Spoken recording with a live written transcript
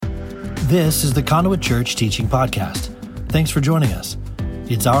This is the Conduit Church Teaching Podcast. Thanks for joining us.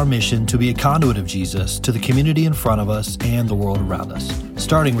 It's our mission to be a conduit of Jesus to the community in front of us and the world around us,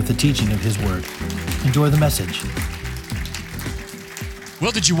 starting with the teaching of His Word. Enjoy the message.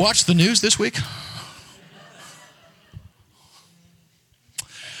 Well, did you watch the news this week?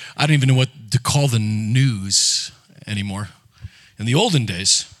 I don't even know what to call the news anymore. In the olden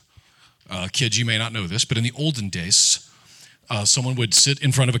days, kids, you may not know this, but in the olden days, someone would sit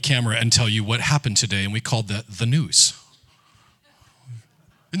in front of a camera and tell you what happened today, and we called that the news.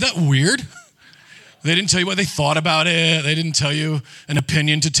 Isn't that weird? They didn't tell you what they thought about it. They didn't tell you an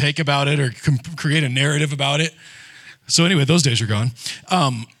opinion to take about it or create a narrative about it. So anyway, those days are gone.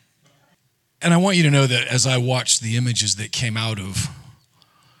 And I want you to know that as I watched the images that came out of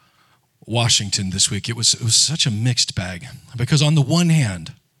Washington this week, it was such a mixed bag. Because on the one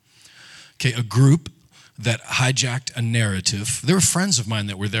hand, okay, a group that hijacked a narrative. There were friends of mine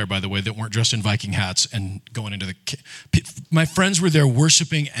that were there, by the way, that weren't dressed in Viking hats and going into the... My friends were there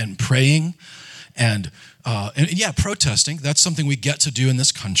worshiping and praying and protesting. That's something we get to do in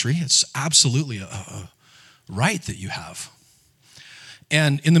this country. It's absolutely a right that you have.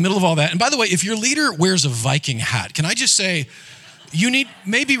 And in the middle of all that, and by the way, if your leader wears a Viking hat, can I just say, you need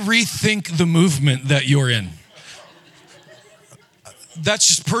maybe rethink the movement that you're in. That's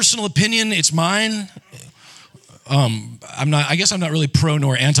just personal opinion. It's mine. I guess I'm not really pro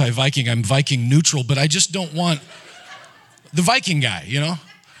nor anti-Viking. I'm Viking neutral, but I just don't want the Viking guy, you know?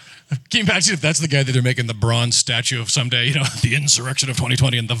 Can you imagine if that's the guy that they're making the bronze statue of someday, you know, the insurrection of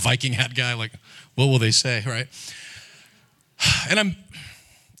 2020 and the Viking hat guy? Like, what will they say, right? And I'm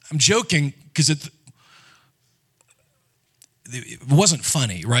joking because it wasn't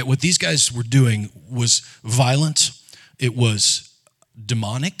funny, right? What these guys were doing was violent, it was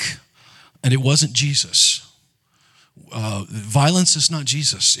demonic, and it wasn't Jesus. Violence is not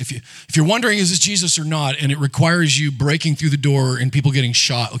Jesus. If you're wondering, is this Jesus or not, and it requires you breaking through the door and people getting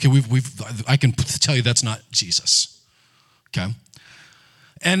shot, okay, I can tell you that's not Jesus, okay?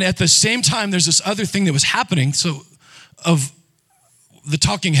 And at the same time, there's this other thing that was happening. So the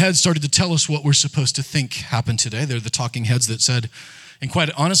talking heads started to tell us what we're supposed to think happened today. They're the talking heads that said, and quite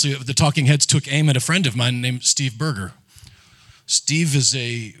honestly, the talking heads took aim at a friend of mine named Steve Berger. Steve is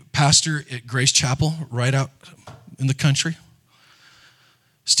a pastor at Grace Chapel right out in the country.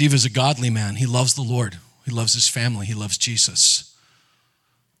 Steve is a godly man. He loves the Lord. He loves his family. He loves Jesus.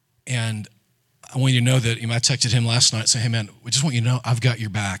 And I want you to know that, I texted him last night saying, hey man, we just want you to know I've got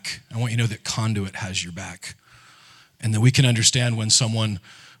your back. I want you to know that Conduit has your back. And that we can understand when someone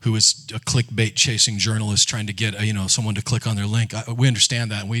who is a clickbait chasing journalist trying to get someone to click on their link. We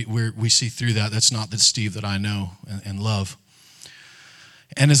understand that. And we see through that. That's not the Steve that I know and love.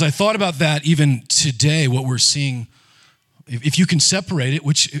 And as I thought about that, even today, what we're seeing, if you can separate it,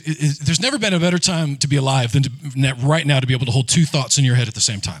 which there's never been a better time to be alive than right now to be able to hold two thoughts in your head at the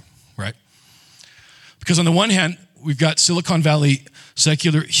same time, right? Because on the one hand, we've got Silicon Valley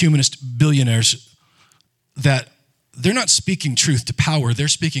secular humanist billionaires that they're not speaking truth to power, they're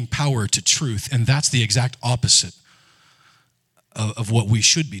speaking power to truth, and that's the exact opposite of what we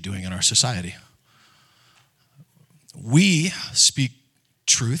should be doing in our society. We speak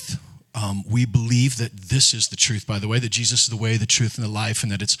truth. We believe that this is the truth, by the way, that Jesus is the way, the truth, and the life,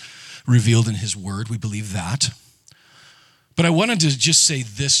 and that it's revealed in His Word. We believe that. But I wanted to just say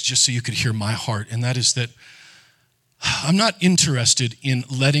this just so you could hear my heart, and that is that I'm not interested in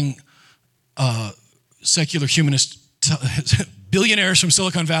letting secular humanist billionaires from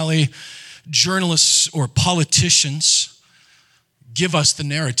Silicon Valley, journalists or politicians give us the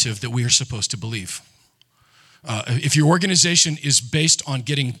narrative that we are supposed to believe. If your organization is based on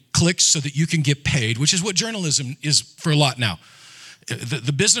getting clicks so that you can get paid, which is what journalism is for a lot now.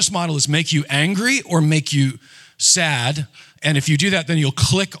 The business model is make you angry or make you sad. And if you do that, then you'll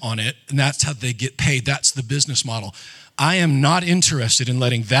click on it, and that's how they get paid. That's the business model. I am not interested in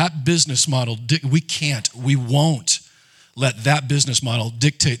letting that business model, we won't let that business model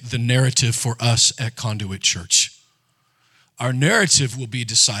dictate the narrative for us at Conduit Church. Our narrative will be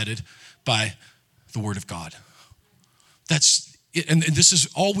decided by the Word of God. That's it, and this is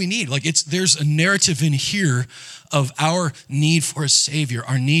all we need. There's a narrative in here of our need for a Savior,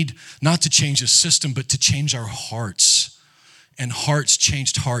 our need not to change a system, but to change our hearts. And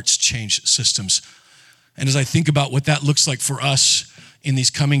changed hearts change systems. And as I think about what that looks like for us in these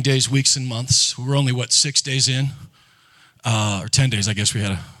coming days, weeks, and months, we're only, 6 days in? Or 10 days, I guess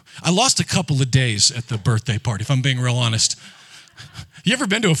I lost a couple of days at the birthday party, if I'm being real honest. You ever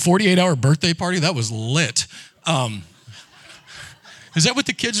been to a 48-hour birthday party? That was lit. Is that what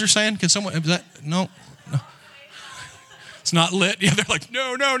the kids are saying? No. It's not lit. Yeah, they're like,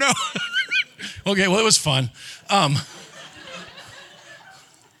 no. Okay, well, it was fun.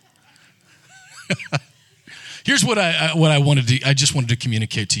 Here's what I wanted to. I just wanted to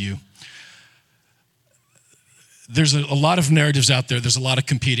communicate to you. There's a lot of narratives out there. There's a lot of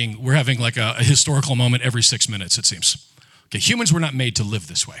competing. We're having like a historical moment every 6 minutes, it seems. Okay, humans were not made to live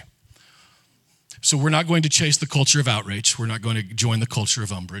this way. So we're not going to chase the culture of outrage. We're not going to join the culture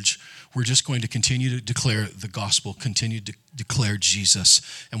of umbrage. We're just going to continue to declare the gospel, continue to declare Jesus.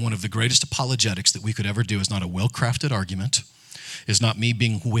 And one of the greatest apologetics that we could ever do is not a well-crafted argument, is not me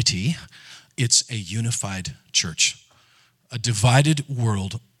being witty. It's a unified church. A divided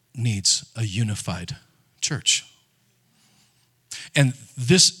world needs a unified church. And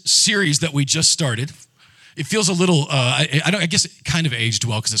this series that we just started, it feels a little, I guess it kind of aged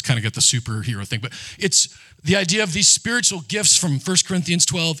well because it's kind of got the superhero thing, but it's the idea of these spiritual gifts from 1 Corinthians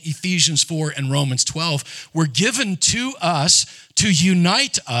 12, Ephesians 4, and Romans 12 were given to us to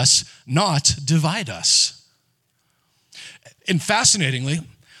unite us, not divide us. And fascinatingly,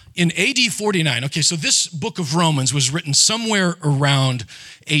 in AD 49, okay, so this book of Romans was written somewhere around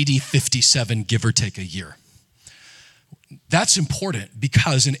AD 57, give or take a year. That's important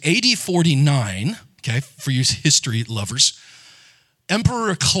because in AD 49, okay, for you history lovers,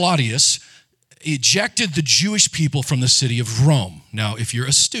 Emperor Claudius ejected the Jewish people from the city of Rome. Now, if you're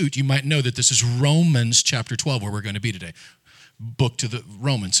astute, you might know that this is Romans chapter 12, where we're going to be today. Book to the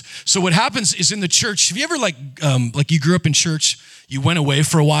Romans. So what happens is in the church, have you ever like you grew up in church, you went away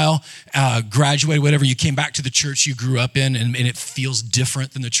for a while, graduated, whatever, you came back to the church you grew up in and it feels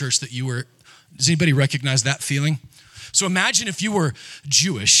different than the church that you were. Does anybody recognize that feeling? So imagine if you were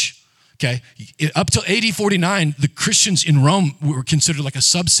Jewish, okay, up till AD 49, the Christians in Rome were considered like a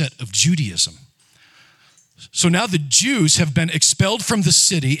subset of Judaism. So now the Jews have been expelled from the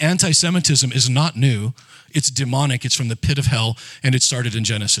city. Anti-Semitism is not new. It's demonic. It's from the pit of hell, and it started in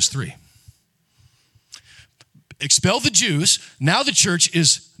Genesis 3. Expel the Jews. Now the church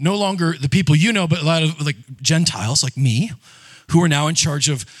is no longer the people you know, but a lot of like Gentiles like me, who are now in charge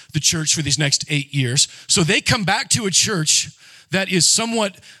of the church for these next 8 years. So they come back to a church that is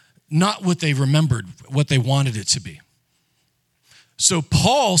somewhat not what they remembered, what they wanted it to be. So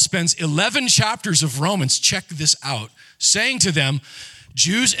Paul spends 11 chapters of Romans, check this out, saying to them,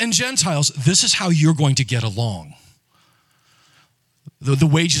 Jews and Gentiles, this is how you're going to get along. The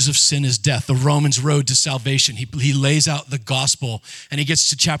wages of sin is death, the Romans road to salvation. He lays out the gospel and he gets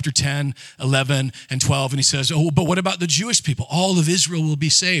to chapter 10, 11, and 12 and he says, oh, but what about the Jewish people? All of Israel will be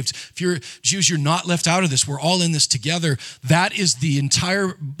saved. If you're Jews, you're not left out of this. We're all in this together. That is the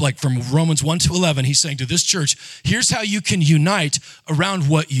entire, like from Romans 1 to 11, he's saying to this church, here's how you can unite around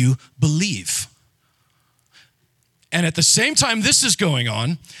what you believe. And at the same time this is going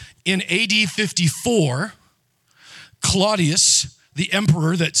on, in AD 54, Claudius, the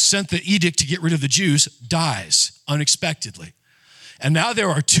emperor that sent the edict to get rid of the Jews, dies unexpectedly. And now there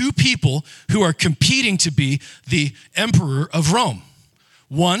are two people who are competing to be the emperor of Rome.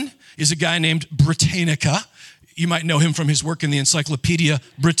 One is a guy named Britannica. You might know him from his work in the Encyclopedia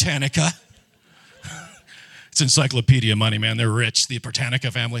Britannica. It's encyclopedia money, man. They're rich, the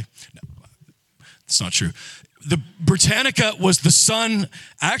Britannica family. No, it's not true. The Britannica was the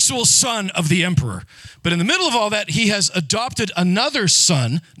actual son of the emperor. But in the middle of all that, he has adopted another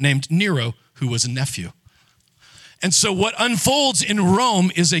son named Nero, who was a nephew. And so what unfolds in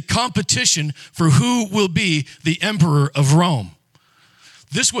Rome is a competition for who will be the emperor of Rome.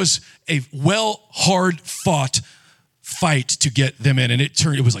 This was a hard-fought fight to get them in, and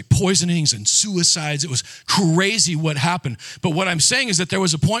it was like poisonings and suicides. It was crazy what happened. But what I'm saying is that there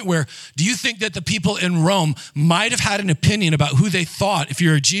was a point where, do you think that the people in Rome might have had an opinion about who they thought, if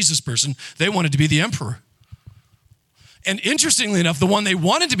you're a Jesus person, they wanted to be the emperor? And interestingly enough, the one they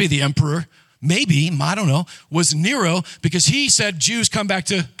wanted to be the emperor, maybe, I don't know, was Nero, because he said, Jews, come back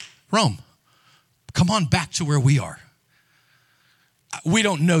to Rome. Come on back to where we are. We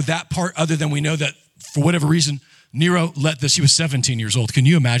don't know that part other than we know that for whatever reason, Nero let this, he was 17 years old. Can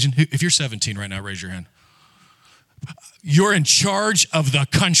you imagine? If you're 17 right now, raise your hand. You're in charge of the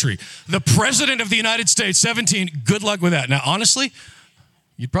country. The president of the United States, 17, good luck with that. Now, honestly,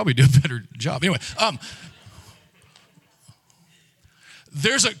 you'd probably do a better job. Anyway,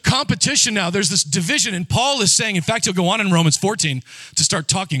 there's a competition now. There's this division, and Paul is saying, in fact, he'll go on in Romans 14 to start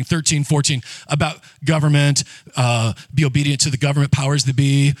talking, 13, 14, about government, be obedient to the government powers that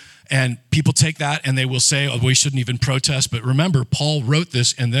be, and people take that and they will say, oh, we shouldn't even protest. But remember, Paul wrote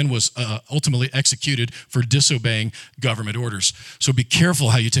this and then was ultimately executed for disobeying government orders. So be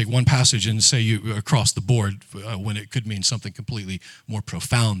careful how you take one passage and say you across the board when it could mean something completely more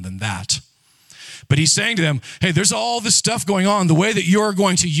profound than that. But he's saying to them, hey, there's all this stuff going on. The way that you're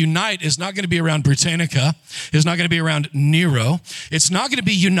going to unite is not going to be around Britannica. It's not going to be around Nero. It's not going to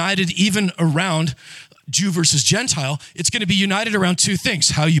be united even around Jew versus Gentile. It's going to be united around two things: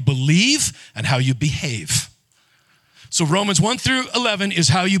 how you believe and how you behave. So Romans 1 through 11 is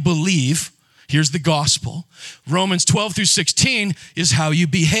how you believe. Here's the gospel. Romans 12 through 16 is how you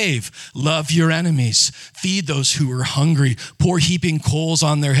behave. Love your enemies. Feed those who are hungry. Pour heaping coals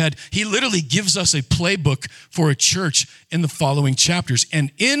on their head. He literally gives us a playbook for a church in the following chapters.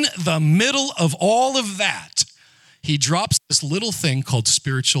 And in the middle of all of that, he drops this little thing called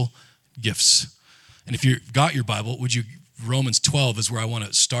spiritual gifts. And if you've got your Bible, Romans 12 is where I want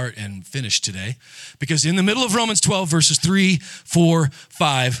to start and finish today. Because in the middle of Romans 12, verses 3, 4,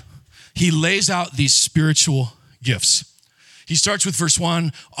 5, he lays out these spiritual gifts. He starts with verse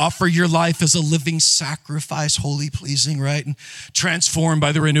 1, offer your life as a living sacrifice, holy, pleasing, right? And transformed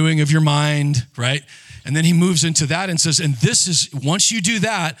by the renewing of your mind, right? And then he moves into that and says, and this is, once you do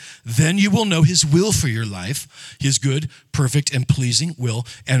that, then you will know his will for your life, his good, perfect, and pleasing will.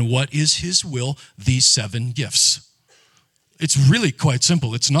 And what is his will? These 7 gifts. It's really quite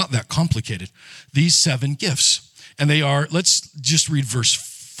simple. It's not that complicated. These 7 gifts. And they are, let's just read verse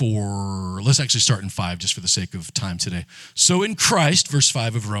 4. Let's actually start in 5 just for the sake of time today. So in Christ, verse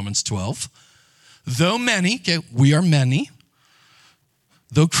 5 of Romans 12, though many, okay, we are many,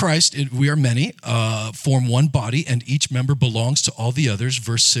 though Christ, we are many, form one body, and each member belongs to all the others.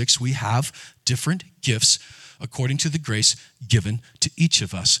 Verse 6, we have different gifts according to the grace given to each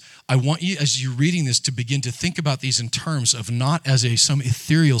of us. I want you, as you're reading this, to begin to think about these in terms of not as some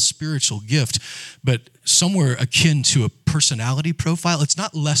ethereal spiritual gift, but somewhere akin to a personality profile. It's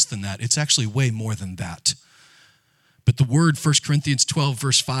not less than that. It's actually way more than that. But the word 1 Corinthians 12,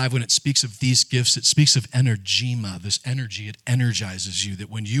 verse 5, when it speaks of these gifts, it speaks of energema, this energy. It energizes you,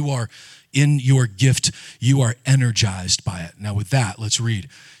 that when you are in your gift, you are energized by it. Now with that, let's read.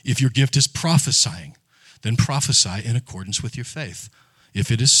 If your gift is prophesying, then prophesy in accordance with your faith.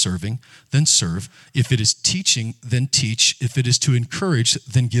 If it is serving, then serve. If it is teaching, then teach. If it is to encourage,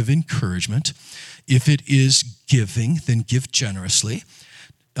 then give encouragement. If it is giving, then give generously.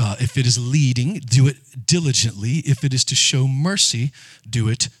 If it is leading, do it diligently. If it is to show mercy, do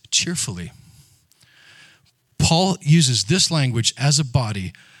it cheerfully. Paul uses this language as a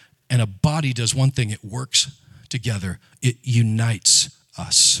body, and a body does one thing: it works together. It unites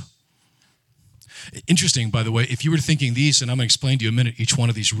us. Interesting, by the way, if you were thinking these, and I'm going to explain to you in a minute each one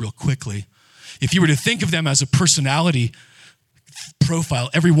of these real quickly. If you were to think of them as a personality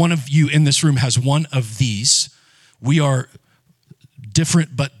profile, every one of you in this room has one of these. We are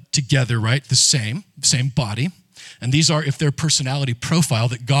different but together, right? The same body. And these are, if their personality profile,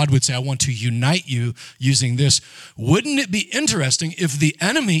 that God would say, I want to unite you using this. Wouldn't it be interesting if the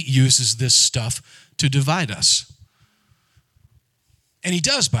enemy uses this stuff to divide us? And he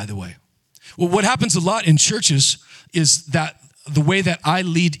does, by the way. Well, what happens a lot in churches is that the way that I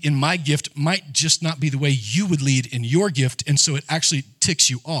lead in my gift might just not be the way you would lead in your gift, and so it actually ticks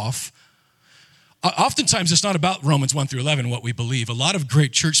you off. Oftentimes, it's not about Romans 1 through 11, what we believe. A lot of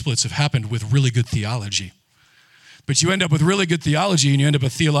great church splits have happened with really good theology. But you end up with really good theology, and you end up a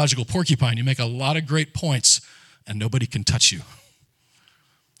theological porcupine. You make a lot of great points, and nobody can touch you.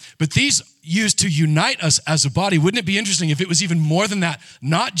 But these used to unite us as a body. Wouldn't it be interesting if it was even more than that,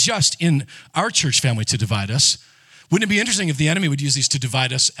 not just in our church family to divide us? Wouldn't it be interesting if the enemy would use these to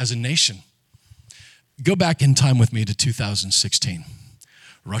divide us as a nation? Go back in time with me to 2016.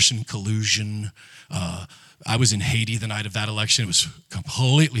 Russian collusion. I was in Haiti the night of that election. It was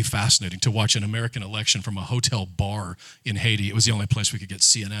completely fascinating to watch an American election from a hotel bar in Haiti. It was the only place we could get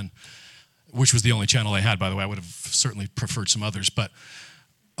CNN, which was the only channel I had, by the way. I would have certainly preferred some others, but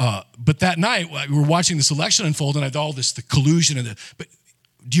that night, we were watching this election unfold, and I had all this, the collusion. But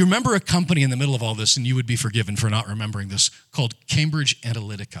do you remember a company in the middle of all this, and you would be forgiven for not remembering this, called Cambridge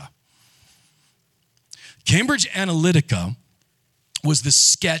Analytica? Cambridge Analytica was the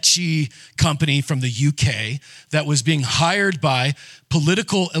sketchy company from the UK that was being hired by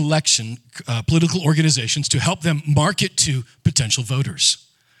political organizations to help them market to potential voters.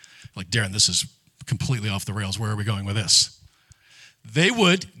 Like, Darren, this is completely off the rails. Where are we going with this? They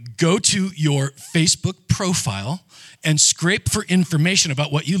would go to your Facebook profile and scrape for information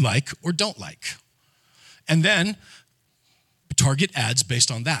about what you like or don't like, and then target ads based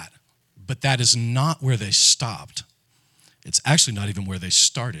on that. But that is not where they stopped. It's actually not even where they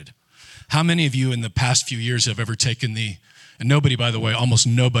started. How many of you in the past few years have ever taken and nobody, by the way, almost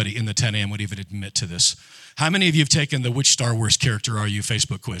nobody in the 10 a.m. would even admit to this. How many of you have taken the which Star Wars character are you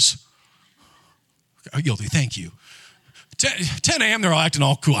Facebook quiz? Guilty, thank you. 10 a.m., they're all acting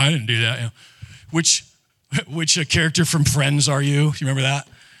all cool. I didn't do that. Which character from Friends are you? You remember that?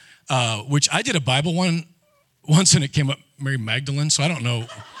 Which I did a Bible one once and it came up Mary Magdalene, so I don't know.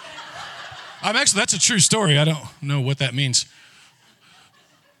 That's a true story. I don't know what that means.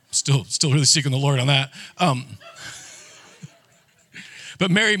 Still really seeking the Lord on that.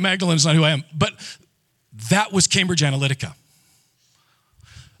 But Mary Magdalene is not who I am. But that was Cambridge Analytica.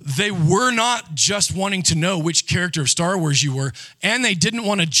 They were not just wanting to know which character of Star Wars you were, and they didn't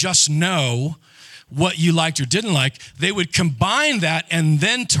want to just know what you liked or didn't like. They would combine that and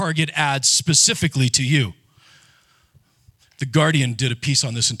then target ads specifically to you. The Guardian did a piece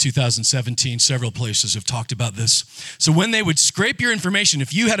on this in 2017. Several places have talked about this. So when they would scrape your information,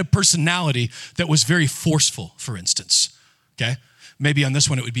 if you had a personality that was very forceful, for instance, okay? Maybe on this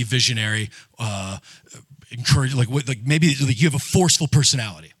one it would be visionary, encourage, like maybe you have a forceful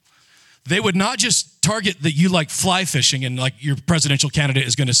personality. They would not just target that you like fly fishing and like your presidential candidate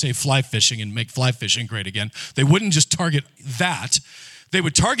is going to say fly fishing and make fly fishing great again. They wouldn't just target that. They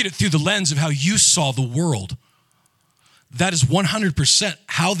would target it through the lens of how you saw the world. That is 100%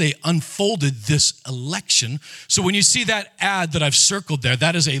 how they unfolded this election. So when you see that ad that I've circled there,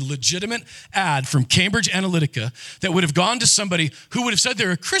 that is a legitimate ad from Cambridge Analytica that would have gone to somebody who would have said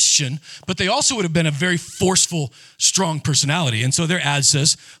they're a Christian, but they also would have been a very forceful, strong personality. And so their ad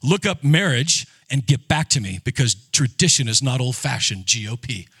says, look up marriage and get back to me because tradition is not old-fashioned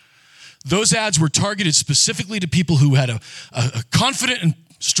GOP. Those ads were targeted specifically to people who had a confident and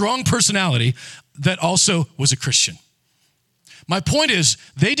strong personality that also was a Christian. My point is,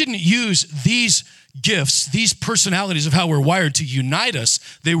 they didn't use these gifts, these personalities of how we're wired to unite us.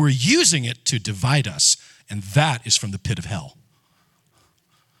 They were using it to divide us, and that is from the pit of hell.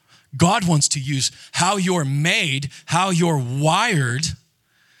 God wants to use how you're made, how you're wired,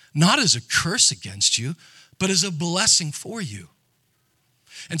 not as a curse against you, but as a blessing for you.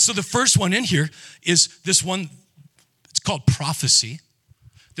 And so the first one in here is this one, it's called prophecy.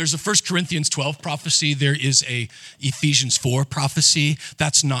 There's a 1 Corinthians 12 prophecy. There is a Ephesians 4 prophecy.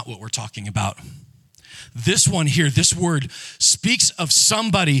 That's not what we're talking about. This one here, this word speaks of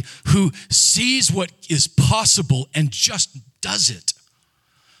somebody who sees what is possible and just does it.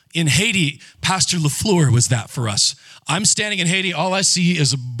 In Haiti, Pastor LaFleur was that for us. I'm standing in Haiti. All I see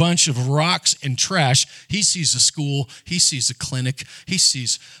is a bunch of rocks and trash. He sees a school. He sees a clinic. He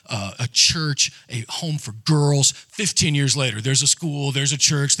sees a church, a home for girls. 15 years later, there's a school, there's a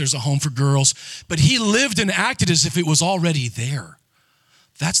church, there's a home for girls. But he lived and acted as if it was already there.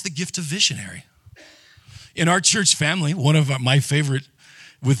 That's the gift of visionary. In our church family, one of my favorite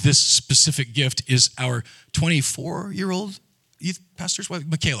with this specific gift is our 24-year-old youth pastor's wife,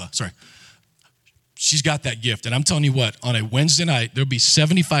 Michaela, sorry. She's got that gift. And I'm telling you what, on a Wednesday night, there'll be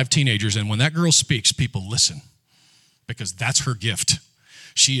 75 teenagers. And when that girl speaks, people listen because that's her gift.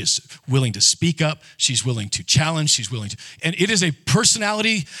 She is willing to speak up. She's willing to challenge. She's willing to, and it is a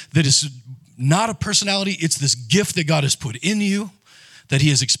personality that is not a personality. It's this gift that God has put in you that he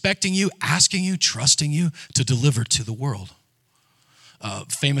is expecting you, asking you, trusting you to deliver to the world.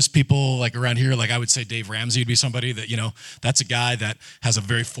 Famous people like around here, like I would say Dave Ramsey would be somebody that, that's a guy that has a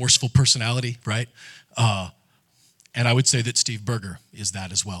very forceful personality, right? And I would say that Steve Berger is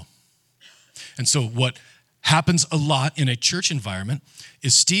that as well. And so what happens a lot in a church environment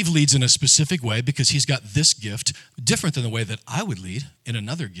is Steve leads in a specific way because he's got this gift, different than the way that I would lead in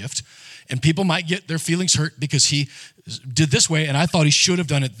another gift. And people might get their feelings hurt because he did this way and I thought he should have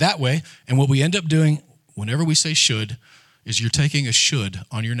done it that way. And what we end up doing whenever we say should is you're taking a should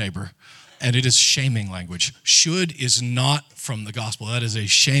on your neighbor, and it is shaming language. Should is not from the gospel. That is a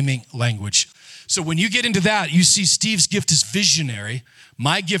shaming language. So when you get into that, you see Steve's gift is visionary.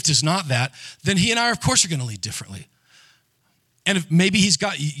 My gift is not that. Then he and I, of course, are going to lead differently. And if maybe he's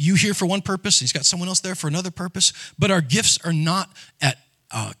got you here for one purpose, he's got someone else there for another purpose, but our gifts are not at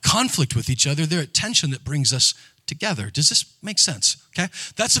conflict with each other. They're at tension that brings us together. Does this make sense? Okay,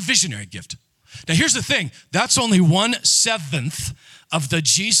 that's a visionary gift. Now, here's the thing. That's only 1/7 of the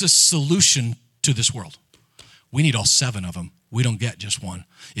Jesus solution to this world. We need all 7 of them. We don't get just one.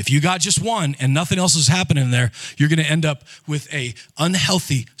 If you got just one and nothing else is happening there, you're going to end up with an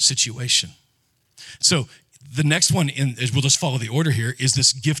unhealthy situation. So the next one, we'll just follow the order here, is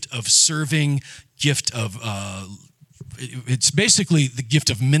this gift of serving, gift of, it's basically the gift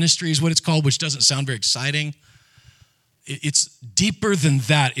of ministry is what it's called, which doesn't sound very exciting. It's deeper than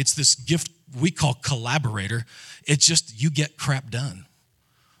that. It's this gift we call collaborator. It's just you get crap done.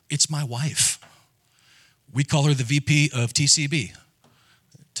 It's my wife. We call her the VP of TCB,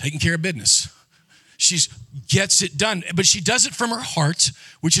 taking care of business. She gets it done, but she does it from her heart,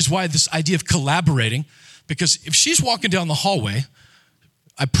 which is why this idea of collaborating, because if she's walking down the hallway,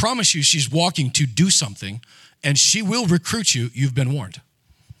 I promise you she's walking to do something, and she will recruit you. You've been warned.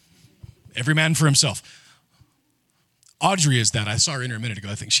 Every man for himself. Audrey is that. I saw her in here a minute ago.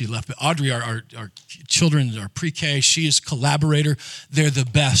 I think she left. But Audrey, our children, our pre-K, she is collaborator. They're the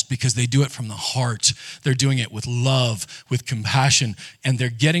best because they do it from the heart. They're doing it with love, with compassion, and they're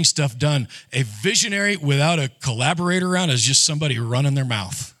getting stuff done. A visionary without a collaborator around is just somebody running their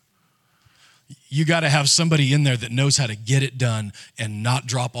mouth. You got to have somebody in there that knows how to get it done and not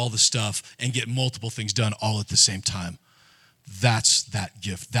drop all the stuff and get multiple things done all at the same time. That's that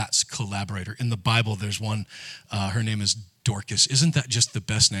gift. That's collaborator. In the Bible, there's one, her name is Dorcas. Isn't that just the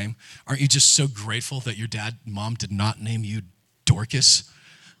best name? Aren't you just so grateful that your mom did not name you Dorcas?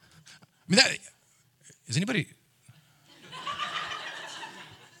 I mean, is anybody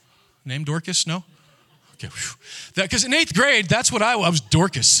named Dorcas? No? Okay. Because in 8th grade, that's what I was,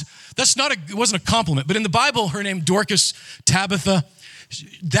 Dorcas. It wasn't a compliment, but in the Bible, her name Dorcas, Tabitha,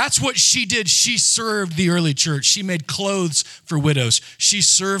 that's what she did. She served the early church. She made clothes for widows. She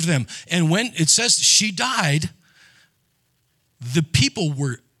served them. And when it says she died, the people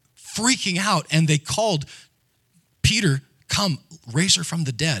were freaking out and they called Peter, come, raise her from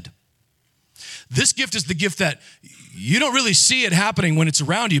the dead. This gift is the gift that you don't really see it happening when it's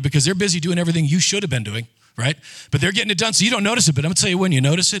around you because they're busy doing everything you should have been doing, right? But they're getting it done so you don't notice it. But I'm going to tell you when you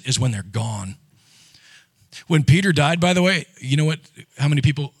notice it is when they're gone. When Peter died, by the way, you know what? How many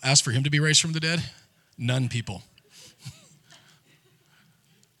people asked for him to be raised from the dead? None people.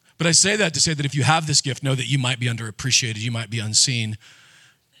 But I say that to say that if you have this gift, know that you might be underappreciated, you might be unseen.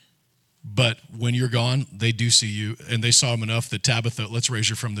 But when you're gone, they do see you, and they saw him enough that Tabitha, let's raise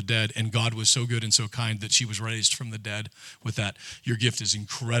her from the dead. And God was so good and so kind that she was raised from the dead with that. Your gift is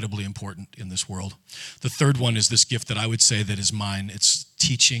incredibly important in this world. The third one is this gift that I would say that is mine. It's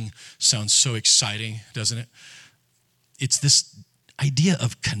teaching. Sounds so exciting, doesn't it? It's this idea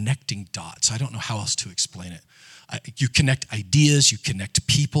of connecting dots. I don't know how else to explain it. You connect ideas, you connect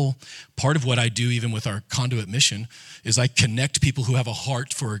people. Part of what I do, even with our conduit mission, is I connect people who have a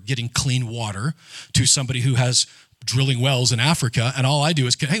heart for getting clean water to somebody who has drilling wells in Africa. And all I do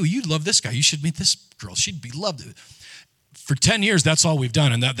is, hey, well, you love this guy. You should meet this girl. She'd be loved. For 10 years, that's all we've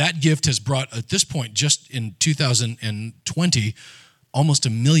done. And that gift has brought, at this point, just in 2020, almost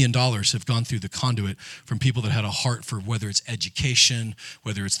 $1 million have gone through the conduit from people that had a heart for whether it's education,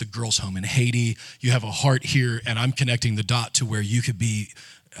 whether it's the girls' home in Haiti. You have a heart here, and I'm connecting the dot to where you could be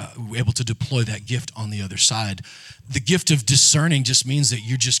able to deploy that gift on the other side. The gift of discerning just means that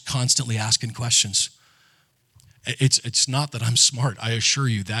you're just constantly asking questions. It's not that I'm smart. I assure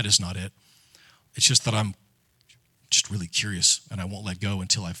you that is not it. It's just that I'm just really curious, and I won't let go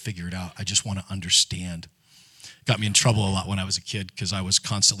until I figure it out. I just want to understand. Got me in trouble a lot when I was a kid because I was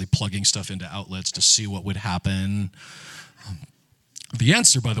constantly plugging stuff into outlets to see what would happen. The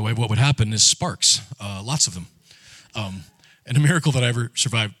answer, by the way, what would happen is sparks, lots of them. And a miracle that I ever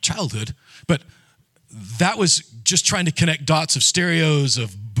survived childhood. But that was just trying to connect dots of stereos,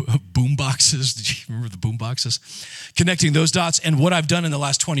 of boom boxes. Did you remember the boom boxes? Connecting those dots. And what I've done in the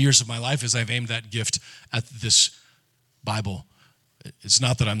last 20 years of my life is I've aimed that gift at this Bible. It's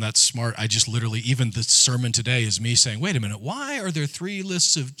not that I'm that smart. I just literally, even the sermon today is me saying, wait a minute, why are there 3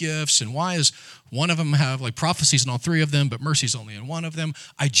 lists of gifts? And why is one of them have like prophecies in all 3 of them, but mercy's only in one of them?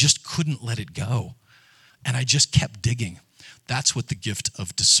 I just couldn't let it go. And I just kept digging. That's what the gift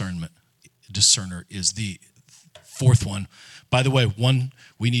of discerner is. The 4th one. By the way, 1,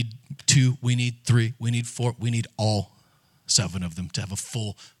 we need 2, we need 3, we need 4, we need all 7 of them to have a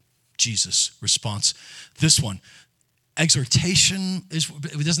full Jesus response. This one, exhortation,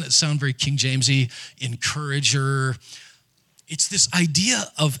 doesn't it sound very King Jamesy? Encourager. It's this idea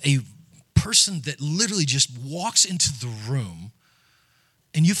of a person that literally just walks into the room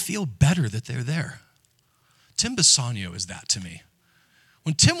and you feel better that they're there. Tim Bassanio is that to me.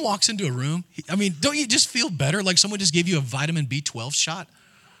 When Tim walks into a room, don't you just feel better? Like someone just gave you a vitamin B12 shot?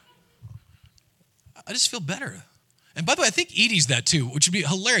 I just feel better. And by the way, I think Edie's that too, which would be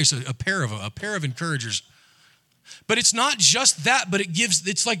hilarious, a pair of encouragers. But it's not just that, but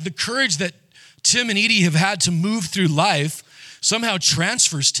it's like the courage that Tim and Edie have had to move through life somehow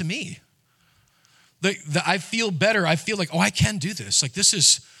transfers to me. I feel better. I feel like, I can do this. Like this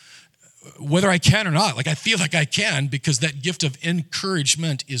is, whether I can or not, like I feel like I can because that gift of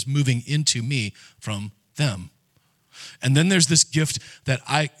encouragement is moving into me from them. And then there's this gift that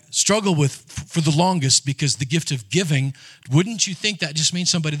I struggle with for the longest because the gift of giving, wouldn't you think that just means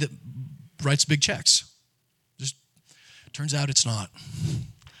somebody that writes big checks? Turns out it's not.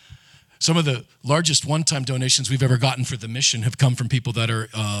 Some of the largest one-time donations we've ever gotten for the mission have come from people that are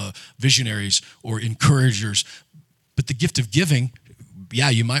visionaries or encouragers. But the gift of giving yeah,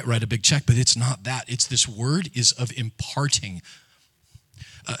 you might write a big check, but it's not that. It's this word is of imparting.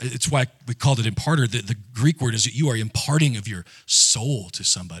 It's why we called it imparter. The Greek word is that you are imparting of your soul to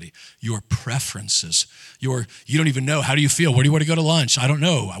somebody, your preferences. You don't even know, how do you feel? Where do you want to go to lunch? I don't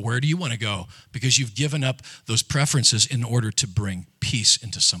know. Where do you want to go? Because you've given up those preferences in order to bring peace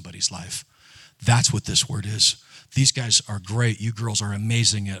into somebody's life. That's what this word is. These guys are great. You girls are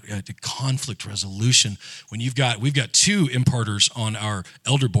amazing at conflict resolution. When we've got 2 imparters on our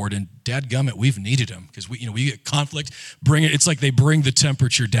elder board, and dadgummit, we've needed them because we get conflict. It's like they bring the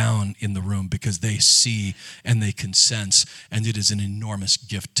temperature down in the room because they see and they can sense, and it is an enormous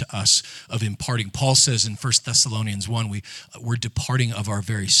gift to us of imparting. Paul says in 1 Thessalonians 1, we're departing of our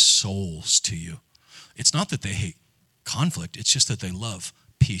very souls to you. It's not that they hate conflict; it's just that they love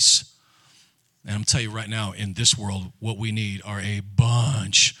peace. And I'm going to tell you right now, in this world, what we need are a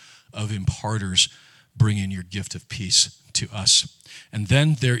bunch of imparters bringing your gift of peace to us. And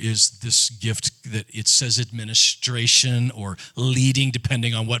then there is this gift that it says administration or leading,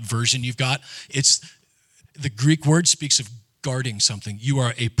 depending on what version you've got. It's the Greek word speaks of guarding something. You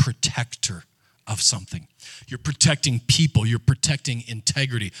are a protector of something. You're protecting people. You're protecting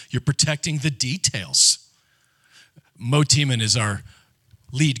integrity. You're protecting the details. Mo Tiemann is our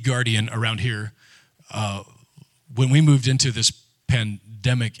lead guardian around here. When we moved into this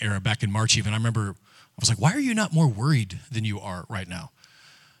pandemic era back in March even, I remember I was like, why are you not more worried than you are right now?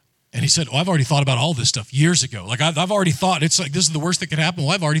 And he said, I've already thought about all this stuff years ago. Like I've already thought, it's like, this is the worst that could happen.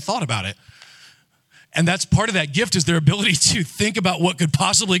 Well, I've already thought about it. And that's part of that gift, is their ability to think about what could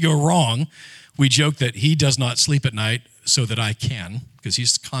possibly go wrong. We joke that he does not sleep at night so that I can, because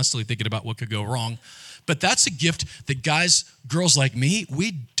he's constantly thinking about what could go wrong. But that's a gift that girls like me,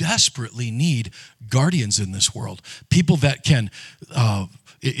 we desperately need guardians in this world. People that can,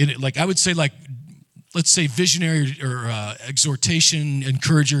 like I would say, like, let's say visionary or exhortation,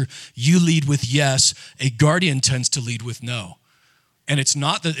 encourager, you lead with yes. A guardian tends to lead with no. And it's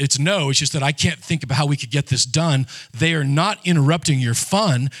not that it's no, it's just that I can't think about how we could get this done. They are not interrupting your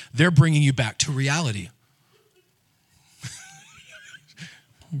fun. They're bringing you back to reality.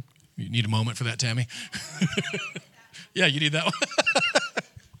 You need a moment for that, Tammy? Yeah, you need that one.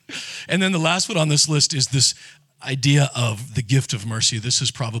 And then the last one on this list is this idea of the gift of mercy. This is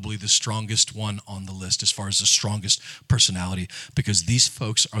probably the strongest one on the list as far as the strongest personality, because these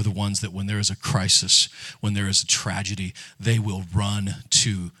folks are the ones that when there is a crisis, when there is a tragedy, they will run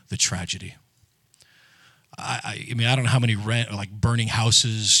to the tragedy. I mean, I don't know how many burning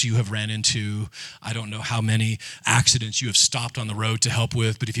houses you have ran into. I don't know how many accidents you have stopped on the road to help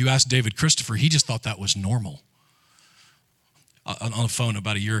with. But if you ask David Christopher, he just thought that was normal. On the phone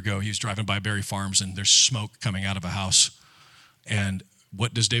about a year ago, he was driving by Berry Farms, and there's smoke coming out of a house. And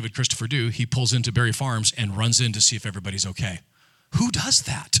what does David Christopher do? He pulls into Berry Farms and runs in to see if everybody's okay. Who does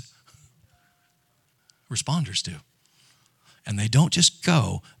that? Responders do. And they don't just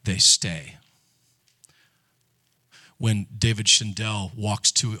go, they stay. When David Schindel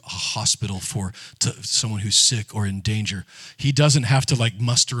walks to a hospital to someone who's sick or in danger, he doesn't have to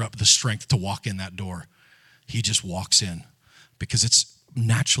muster up the strength to walk in that door. He just walks in because it's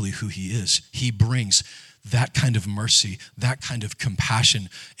naturally who he is. He brings that kind of mercy, that kind of compassion,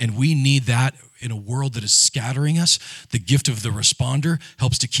 and we need that in a world that is scattering us. The gift of the responder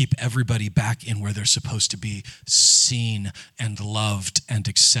helps to keep everybody back in where they're supposed to be, seen and loved and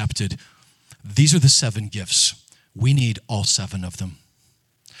accepted. These are the 7 gifts. We need all 7 of them.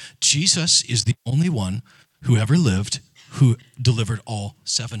 Jesus is the only one who ever lived who delivered all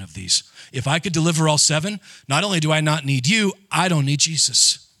 7 of these. If I could deliver all 7, not only do I not need you, I don't need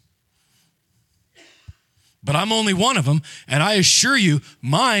Jesus. But I'm only one of them, and I assure you,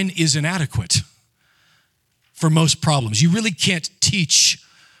 mine is inadequate for most problems. You really can't teach,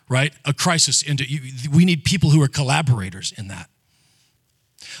 right, a crisis we need people who are collaborators in that.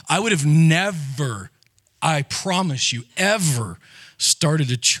 I would have never, I promise you, ever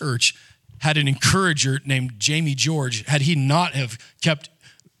started a church, had an encourager named Jamie George, had he not have kept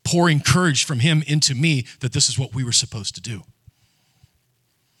pouring courage from him into me that this is what we were supposed to do.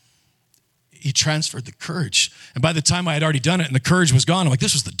 He transferred the courage. And by the time I had already done it and the courage was gone, I'm like,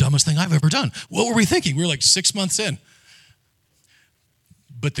 this was the dumbest thing I've ever done. What were we thinking? We were like 6 months in.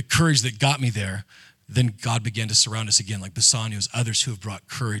 But the courage that got me there, then God began to surround us again, like Basanios, others who have brought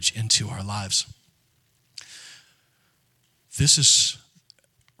courage into our lives. This is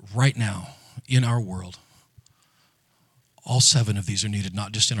right now in our world. All 7 of these are needed,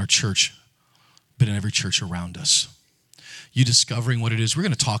 not just in our church, but in every church around us. you discovering what it is. We're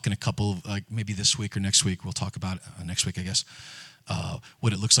going to talk in a couple, like maybe this week or next week. We'll talk about it next week, I guess,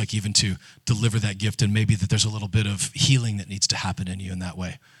 what it looks like even to deliver that gift, and maybe that there's a little bit of healing that needs to happen in you in that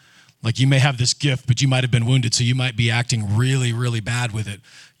way. Like you may have this gift, but you might have been wounded, so you might be acting really, really bad with it.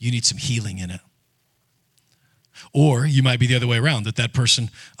 You need some healing in it. Or you might be the other way around, that person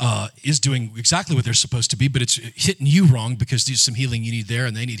is doing exactly what they're supposed to be, but it's hitting you wrong because there's some healing you need there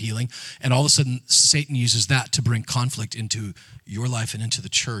and they need healing. And all of a sudden, Satan uses that to bring conflict into your life and into the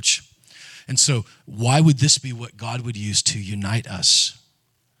church. And so why would this be what God would use to unite us?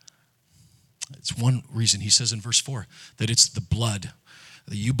 It's one reason. He says in verse 4 that it's the blood.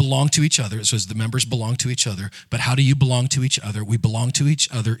 You belong to each other. It says the members belong to each other. But how do you belong to each other? We belong to each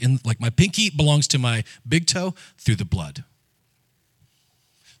other in, like my pinky belongs to my big toe, through the blood.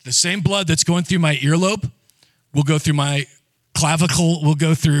 The same blood that's going through my earlobe will go through my clavicle, will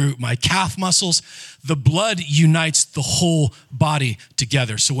go through my calf muscles. The blood unites the whole body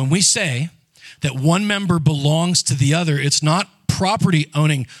together. So when we say that one member belongs to the other, it's not property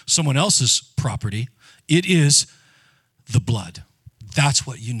owning someone else's property. It is the blood. That's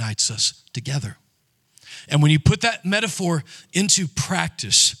what unites us together. And when you put that metaphor into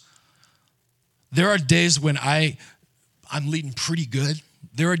practice, there are days when I'm leading pretty good.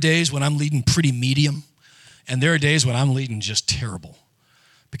 There are days when I'm leading pretty medium. And there are days when I'm leading just terrible.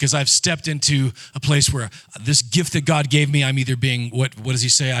 Because I've stepped into a place where this gift that God gave me, I'm either being, what does he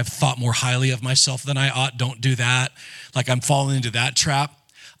say? I've thought more highly of myself than I ought. Don't do that. Like I'm falling into that trap.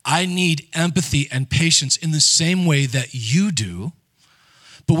 I need empathy and patience in the same way that you do.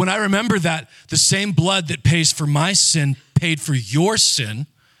 But when I remember that the same blood that pays for my sin paid for your sin,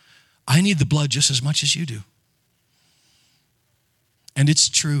 I need the blood just as much as you do. And it's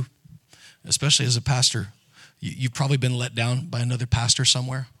true, especially as a pastor. You've probably been let down by another pastor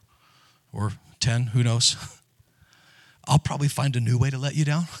somewhere, or 10, who knows? I'll probably find a new way to let you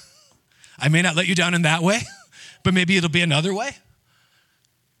down. I may not let you down in that way, but maybe it'll be another way.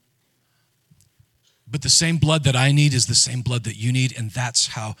 But the same blood that I need is the same blood that you need, and that's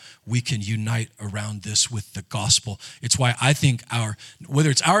how we can unite around this with the gospel. It's why I think whether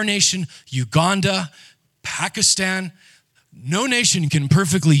it's our nation, Uganda, Pakistan, no nation can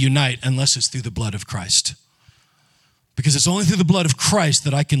perfectly unite unless it's through the blood of Christ. Because it's only through the blood of Christ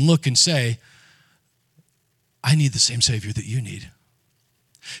that I can look and say, I need the same Savior that you need.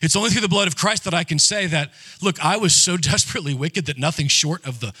 It's only through the blood of Christ that I can say that, look, I was so desperately wicked that nothing short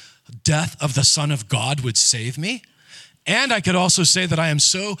of the death of the Son of God would save me. And I could also say that I am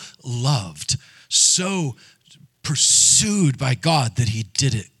so loved, so pursued by God that he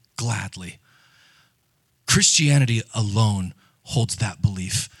did it gladly. Christianity alone holds that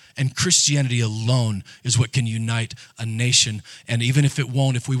belief. And Christianity alone is what can unite a nation. And even if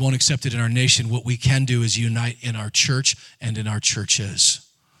we won't accept it in our nation, what we can do is unite in our church and in our churches.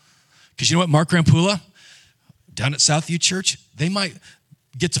 Because you know what, Mark Rampula, down at Southview Church, they might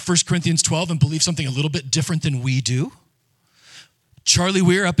get to 1 Corinthians 12 and believe something a little bit different than we do. Charlie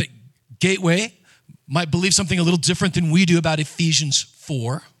Weir up at Gateway might believe something a little different than we do about Ephesians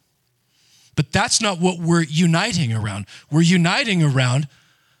 4. But that's not what we're uniting around. We're uniting around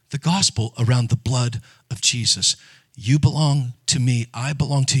the gospel, around the blood of Jesus. You belong to me, I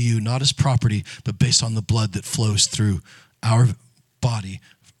belong to you, not as property, but based on the blood that flows through our body,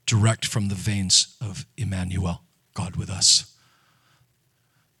 direct from the veins of Emmanuel, God with us.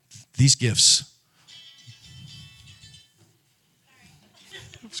 These gifts,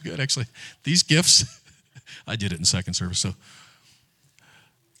 it was good actually. These gifts, I did it in second service, so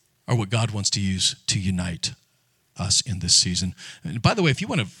are what God wants to use to unite us in this season. And by the way, if you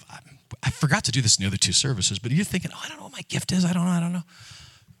want to, I forgot to do this in the other two services, but you're thinking, I don't know what my gift is. I don't know.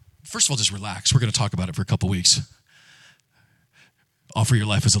 First of all, just relax. We're going to talk about it for a couple weeks. Offer your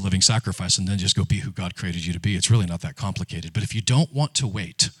life as a living sacrifice and then just go be who God created you to be. It's really not that complicated. But if you don't want to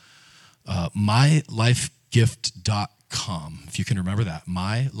wait, mylifegift.com, if you can remember that,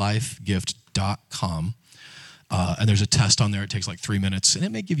 mylifegift.com. And there's a test on there. It takes like 3 minutes, and it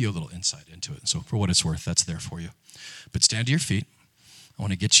may give you a little insight into it. And so for what it's worth, that's there for you. But stand to your feet. I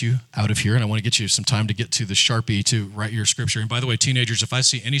want to get you out of here, and I want to get you some time to get to the Sharpie to write your scripture. And by the way, teenagers, if I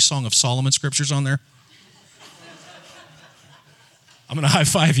see any Song of Solomon scriptures on there, I'm going to high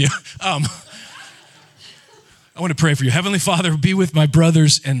five you. I want to pray for you. Heavenly Father, be with my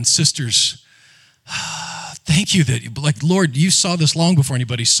brothers and sisters. Thank you that, Lord, you saw this long before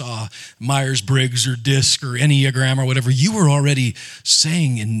anybody saw Myers-Briggs or DISC or Enneagram or whatever. You were already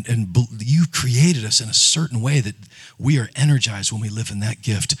saying and you created us in a certain way that we are energized when we live in that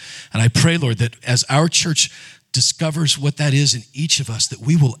gift. And I pray, Lord, that as our church discovers what that is in each of us, that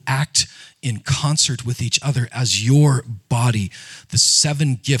we will act in concert with each other as your body. The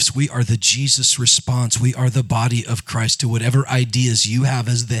 7 gifts, we are the Jesus response. We are the body of Christ. To whatever ideas you have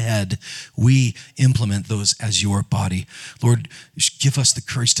as the head, we implement those as your body. Lord, give us the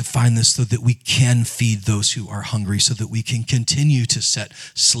courage to find this so that we can feed those who are hungry, so that we can continue to set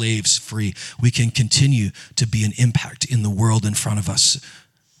slaves free. We can continue to be an impact in the world in front of us.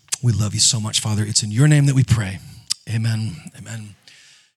 We love you so much, Father. It's in your name that we pray. Amen. Amen.